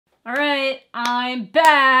All right, I'm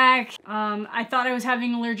back. I thought I was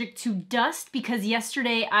having allergic to dust because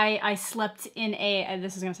yesterday I slept in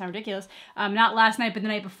this is gonna sound ridiculous, not last night, but the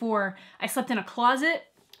night before, I slept in a closet.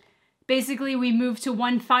 Basically, we moved to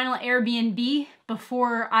one final Airbnb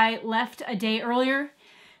before I left a day earlier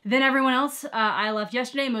than everyone else. I left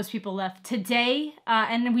yesterday, most people left today,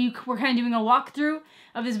 and we were kind of doing a walkthrough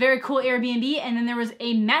of this very cool Airbnb, and then there was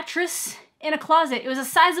a mattress in a closet. It was a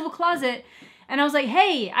sizable closet. And I was like,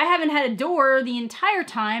 hey, I haven't had a door the entire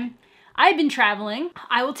time I've been traveling.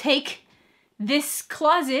 I will take this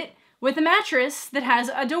closet with a mattress that has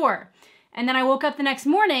a door. And then I woke up the next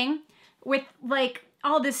morning with like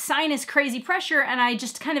all this sinus crazy pressure, and I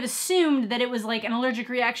just kind of assumed that it was like an allergic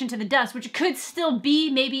reaction to the dust, which it could still be.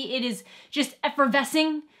 Maybe it is just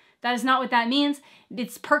effervescing. That is not what that means.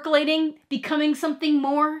 It's percolating, becoming something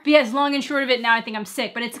more. But yes, long and short of it, now I think I'm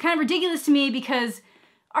sick. But it's kind of ridiculous to me because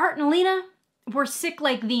Art and Alina were sick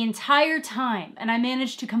like the entire time, and I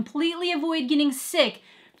managed to completely avoid getting sick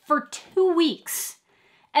for 2 weeks.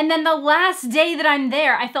 And then the last day that I'm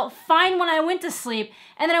there, I felt fine when I went to sleep,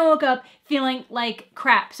 and then I woke up feeling like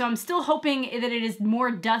crap. So I'm still hoping that it is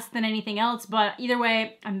more dust than anything else, but either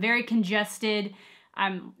way, I'm very congested.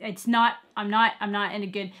 I'm not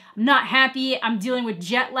happy. I'm dealing with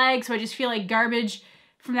jet lag, so I just feel like garbage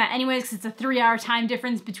from that anyways, because it's a 3-hour time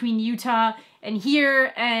difference between Utah and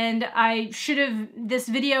here, and this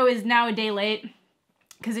video is now a day late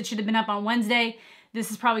because it should have been up on Wednesday.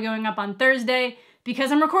 This is probably going up on Thursday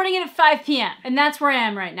because I'm recording it at 5 p.m. and that's where I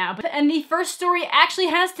am right now. And the first story actually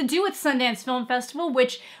has to do with Sundance Film Festival,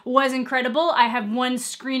 which was incredible. I have one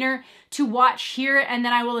screener to watch here, and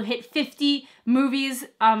then I will have hit 50 movies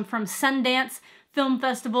from Sundance Film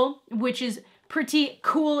Festival, which is pretty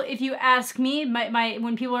cool if you ask me.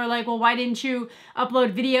 When people are like, well, why didn't you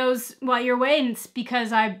upload videos while you're away? And it's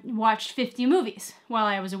because I watched 50 movies while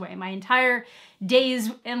I was away. My entire days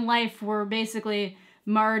in life were basically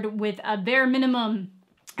marred with a bare minimum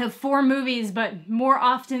of 4 movies, but more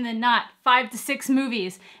often than not, 5 to 6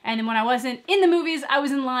 movies. And then when I wasn't in the movies, I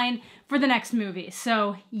was in line for the next movie.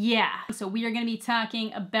 So yeah. So we are gonna be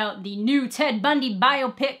talking about the new Ted Bundy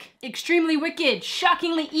biopic, Extremely Wicked,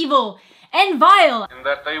 Shockingly Evil, and Vile. In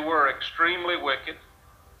that they were extremely wicked,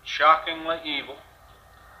 shockingly evil,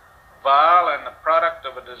 vile, and the product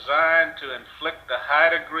of a design to inflict a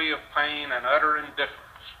high degree of pain and utter indifference.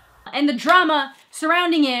 And the drama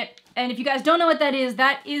surrounding it, and if you guys don't know what that is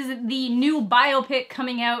the new biopic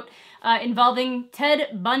coming out involving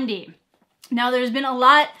Ted Bundy. Now, there's been a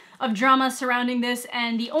lot of drama surrounding this,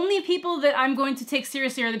 and the only people that I'm going to take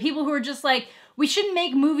seriously are the people who are just like, we shouldn't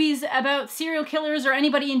make movies about serial killers or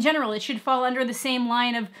anybody in general. It should fall under the same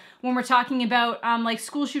line of when we're talking about like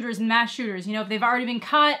school shooters and mass shooters. You know, if they've already been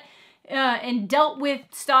caught and dealt with,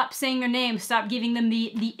 stop saying their names, stop giving them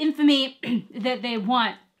the infamy that they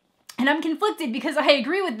want. And I'm conflicted because I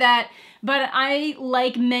agree with that, but I,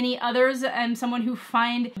 like many others, am someone who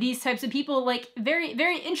find these types of people like very,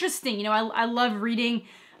 very interesting. You know, I love reading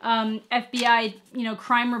FBI, you know,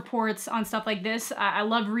 crime reports on stuff like this. I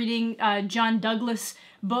love reading John Douglas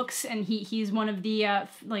books, and he's one of the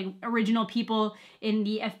like original people in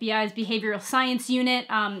the FBI's behavioral science unit.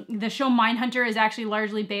 The show Mindhunter is actually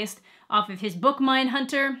largely based off of his book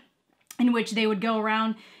Mindhunter, in which they would go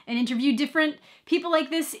around and interview different people like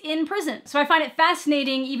this in prison. So I find it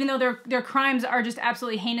fascinating, even though their crimes are just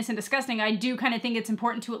absolutely heinous and disgusting. I do kind of think it's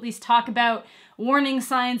important to at least talk about warning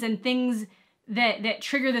signs and things that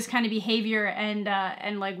trigger this kind of behavior,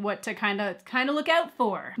 and like what to kind of look out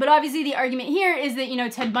for. But obviously the argument here is that, you know,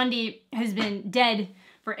 Ted Bundy has been dead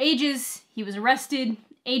for ages. He was arrested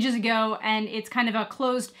ages ago, and it's kind of a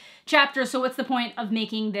closed chapter, so what's the point of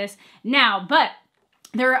making this now? But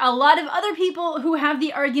there are a lot of other people who have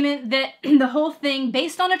the argument that the whole thing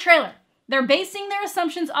based on a trailer. They're basing their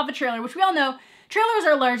assumptions off a trailer, which we all know trailers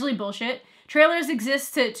are largely bullshit. Trailers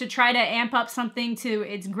exist to try to amp up something to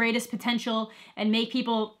its greatest potential and make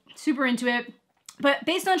people super into it. But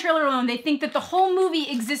based on trailer alone, they think that the whole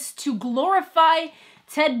movie exists to glorify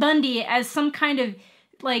Ted Bundy as some kind of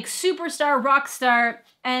like superstar, rock star,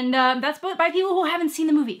 and that's by people who haven't seen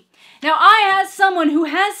the movie. Now, I, as someone who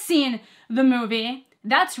has seen the movie,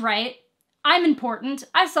 that's right, I'm important.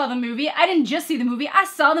 I saw the movie. I didn't just see the movie. I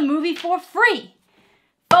saw the movie for free.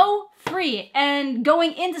 For free. And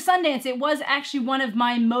going into Sundance, it was actually one of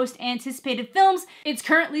my most anticipated films. It's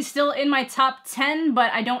currently still in my top 10,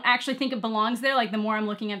 but I don't actually think it belongs there, like the more I'm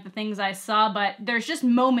looking at the things I saw, but there's just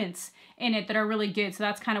moments in it that are really good, so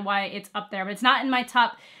that's kind of why it's up there. But it's not in my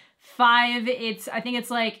top 5. I think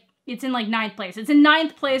it's in like 9th place. It's in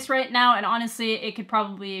 9th place right now, and honestly, it could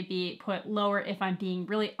probably be put lower if I'm being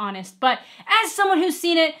really honest. But as someone who's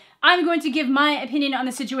seen it, I'm going to give my opinion on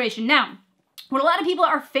the situation. Now, what a lot of people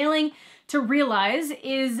are failing to realize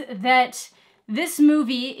is that this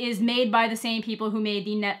movie is made by the same people who made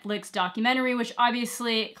the Netflix documentary, which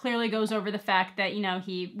obviously clearly goes over the fact that, you know,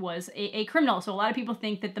 he was a criminal. So a lot of people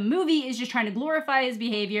think that the movie is just trying to glorify his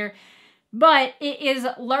behavior, but it is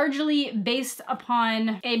largely based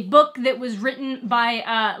upon a book that was written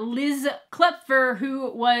by Liz Klepfer, who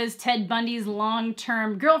was Ted Bundy's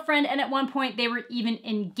long-term girlfriend, and at one point they were even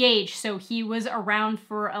engaged. So he was around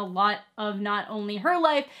for a lot of not only her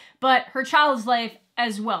life, but her child's life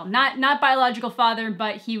as well. Not biological father,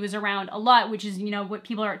 but he was around a lot, which is, you know, what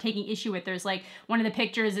people are taking issue with. There's like, one of the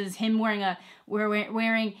pictures is him wearing a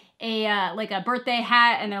like a birthday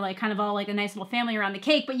hat, and they're like kind of all like a nice little family around the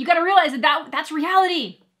cake. But you got to realize that that's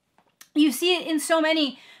reality. You see it in so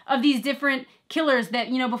many of these different killers that,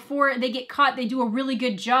 you know, before they get caught, they do a really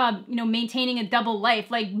good job, you know, maintaining a double life.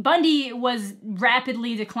 Like Bundy was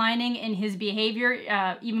rapidly declining in his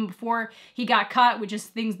behavior even before he got caught, which is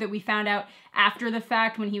things that we found out after the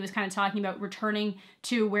fact when he was kind of talking about returning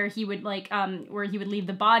to where he would like where he would leave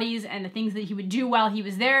the bodies and the things that he would do while he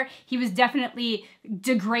was there. He was definitely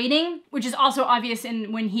degrading, which is also obvious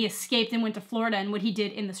in when he escaped and went to Florida, and what he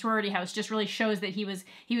did in the sorority house just really shows that he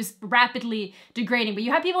was rapidly degrading. But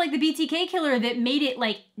you have people like the BTK killer that made it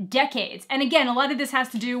like decades. And again, a lot of this has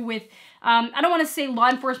to do with I don't want to say law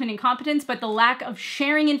enforcement incompetence, but the lack of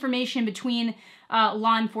sharing information between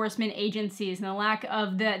law enforcement agencies, and the lack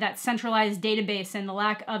of that centralized database, and the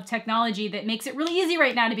lack of technology that makes it really easy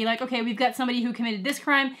right now to be like, okay, we've got somebody who committed this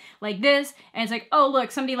crime like this, and it's like, oh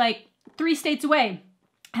look, somebody like 3 states away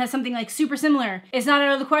has something like super similar. It's not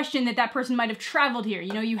out of the question that that person might have traveled here.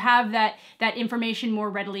 You know, you have that information more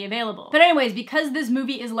readily available. But anyways, because this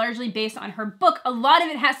movie is largely based on her book, a lot of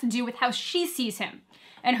it has to do with how she sees him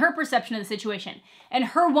and her perception of the situation, and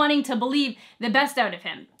her wanting to believe the best out of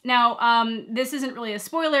him. Now, this isn't really a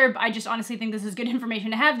spoiler, but I just honestly think this is good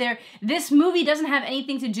information to have there. This movie doesn't have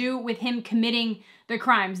anything to do with him committing the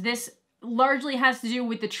crimes. This largely has to do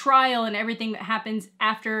with the trial and everything that happens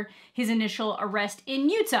after his initial arrest in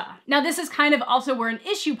Utah. Now, this is kind of also where an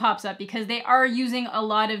issue pops up, because they are using a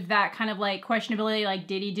lot of that kind of like questionability, like,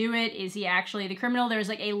 did he do it? Is he actually the criminal? There's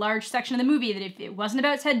like a large section of the movie that if it wasn't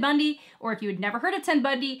about Ted Bundy, or if you had never heard of Ted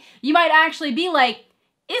Bundy, you might actually be like,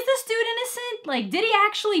 is this dude innocent? Like, did he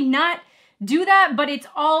actually not do that? But it's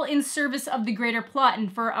all in service of the greater plot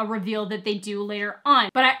and for a reveal that they do later on.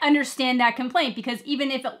 But I understand that complaint, because even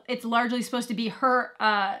if it's largely supposed to be her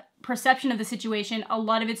perception of the situation, a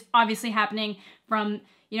lot of it's obviously happening from,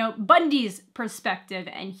 you know, Bundy's perspective,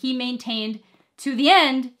 and he maintained to the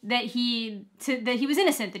end that he was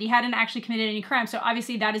innocent, that he hadn't actually committed any crime. So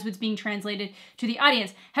obviously that is what's being translated to the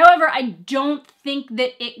audience. However, I don't think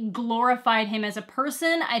that it glorified him as a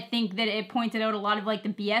person. I think that it pointed out a lot of like the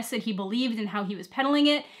BS that he believed and how he was peddling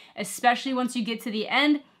it, especially once you get to the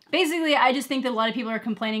end. Basically, I just think that a lot of people are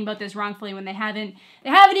complaining about this wrongfully when they haven't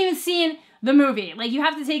even seen the movie. Like, you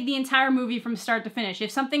have to take the entire movie from start to finish. If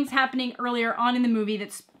something's happening earlier on in the movie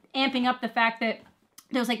that's amping up the fact that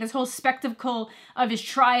there's like this whole spectacle of his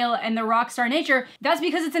trial and the rock star nature, that's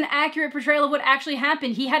because it's an accurate portrayal of what actually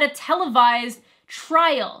happened. He had a televised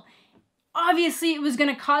trial. Obviously, it was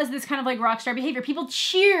gonna cause this kind of like rock star behavior. People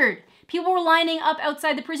cheered. People were lining up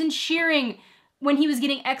outside the prison cheering when he was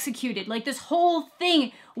getting executed. Like, this whole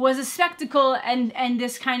thing was a spectacle, and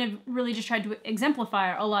this kind of really just tried to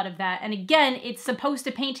exemplify a lot of that. And again, it's supposed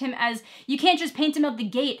to paint him as, you can't just paint him out the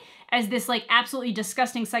gate as this like absolutely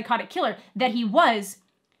disgusting psychotic killer that he was,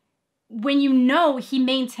 when you know he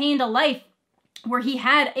maintained a life where he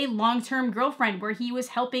had a long-term girlfriend, where he was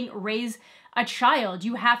helping raise a child.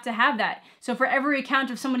 You have to have that. So for every account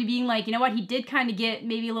of somebody being like, you know what, he did kind of get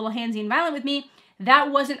maybe a little handsy and violent with me,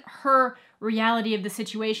 that wasn't her reality of the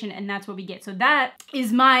situation, and that's what we get. So that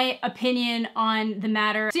is my opinion on the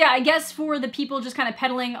matter. So yeah, I guess for the people just kind of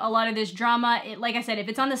peddling a lot of this drama, like I said, if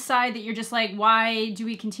it's on the side that you're just like, why do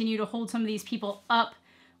we continue to hold some of these people up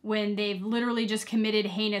when they've literally just committed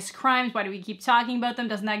heinous crimes? Why do we keep talking about them?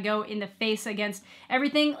 Doesn't that go in the face against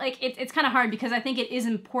everything? Like, it's kind of hard, because I think it is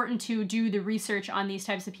important to do the research on these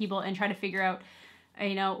types of people and try to figure out,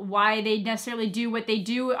 you know, why they necessarily do what they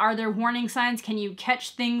do. Are there warning signs? Can you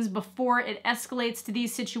catch things before it escalates to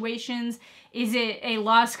these situations? Is it a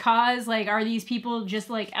lost cause? Like, are these people just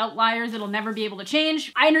like outliers that'll never be able to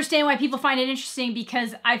change? I understand why people find it interesting,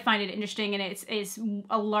 because I find it interesting, and it's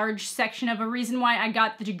a large section of a reason why I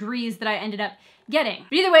got the degrees that I ended up getting.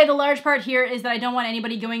 But either way, the large part here is that I don't want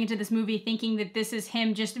anybody going into this movie thinking that this is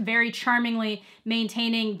him just very charmingly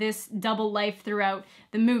maintaining this double life throughout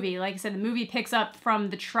the movie. Like I said, the movie picks up from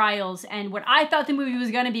the trials, and what I thought the movie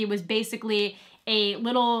was gonna be was basically a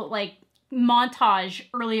little like montage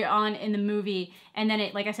earlier on in the movie, and then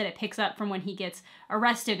it, like I said, it picks up from when he gets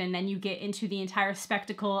arrested, and then you get into the entire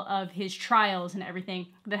spectacle of his trials and everything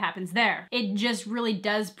that happens there. It just really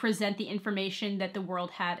does present the information that the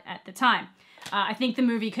world had at the time. I think the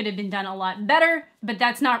movie could have been done a lot better, but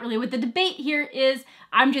that's not really what the debate here is.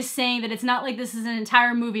 I'm just saying that it's not like this is an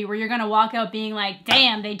entire movie where you're gonna walk out being like,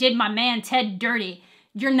 damn, they did my man Ted dirty.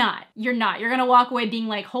 You're not. You're not. You're gonna walk away being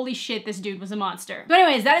like, holy shit, this dude was a monster. So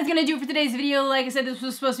anyways, that is gonna do it for today's video. Like I said, this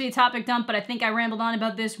was supposed to be a topic dump, but I think I rambled on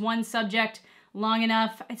about this one subject long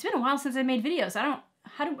enough. It's been a while since I made videos.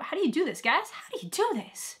 How do you do this, guys? How do you do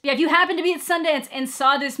this? Yeah, if you happen to be at Sundance and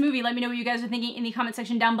saw this movie, let me know what you guys are thinking in the comment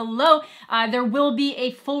section down below. There will be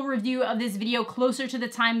a full review of this video closer to the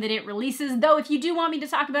time that it releases, though if you do want me to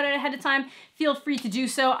talk about it ahead of time, feel free to do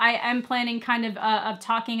so. I am planning kind of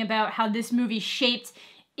talking about how this movie shaped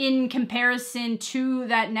in comparison to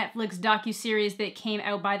that Netflix docuseries that came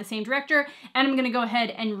out by the same director. And I'm gonna go ahead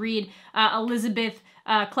and read Elizabeth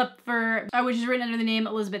Klepfer, which is written under the name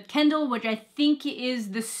Elizabeth Kendall, which I think is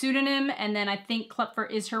the pseudonym, and then I think Klepfer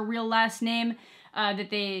is her real last name that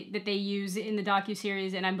they use in the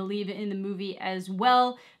docuseries, and I believe in the movie as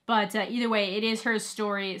well. But either way, it is her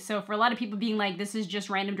story. So for a lot of people being like, this is just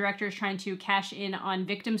random directors trying to cash in on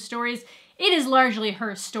victim stories, it is largely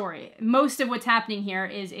her story. Most of what's happening here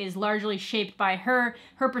is largely shaped by her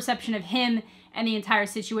perception of him and the entire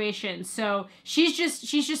situation. So she's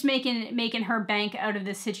just making her bank out of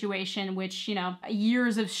this situation, which, you know,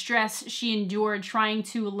 years of stress she endured trying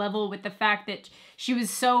to level with the fact that she was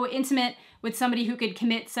so intimate with somebody who could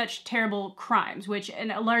commit such terrible crimes, which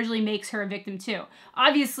largely makes her a victim too.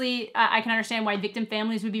 Obviously, I can understand why victim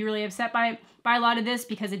families would be really upset by a lot of this,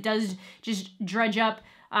 because it does just dredge up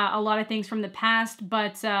a lot of things from the past,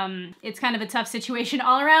 but it's kind of a tough situation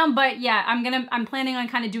all around. But yeah, I'm planning on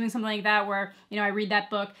kind of doing something like that where, you know, I read that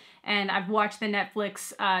book and I've watched the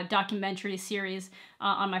Netflix documentary series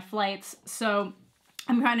on my flights. So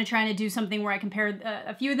I'm trying to do something where I compare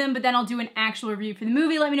a few of them, but then I'll do an actual review for the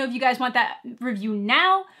movie. Let me know if you guys want that review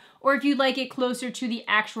now, or if you'd like it closer to the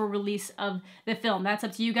actual release of the film. That's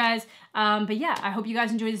up to you guys. But yeah, I hope you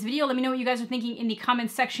guys enjoyed this video. Let me know what you guys are thinking in the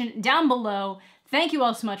comments section down below. Thank you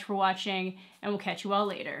all so much for watching, and we'll catch you all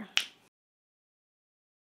later.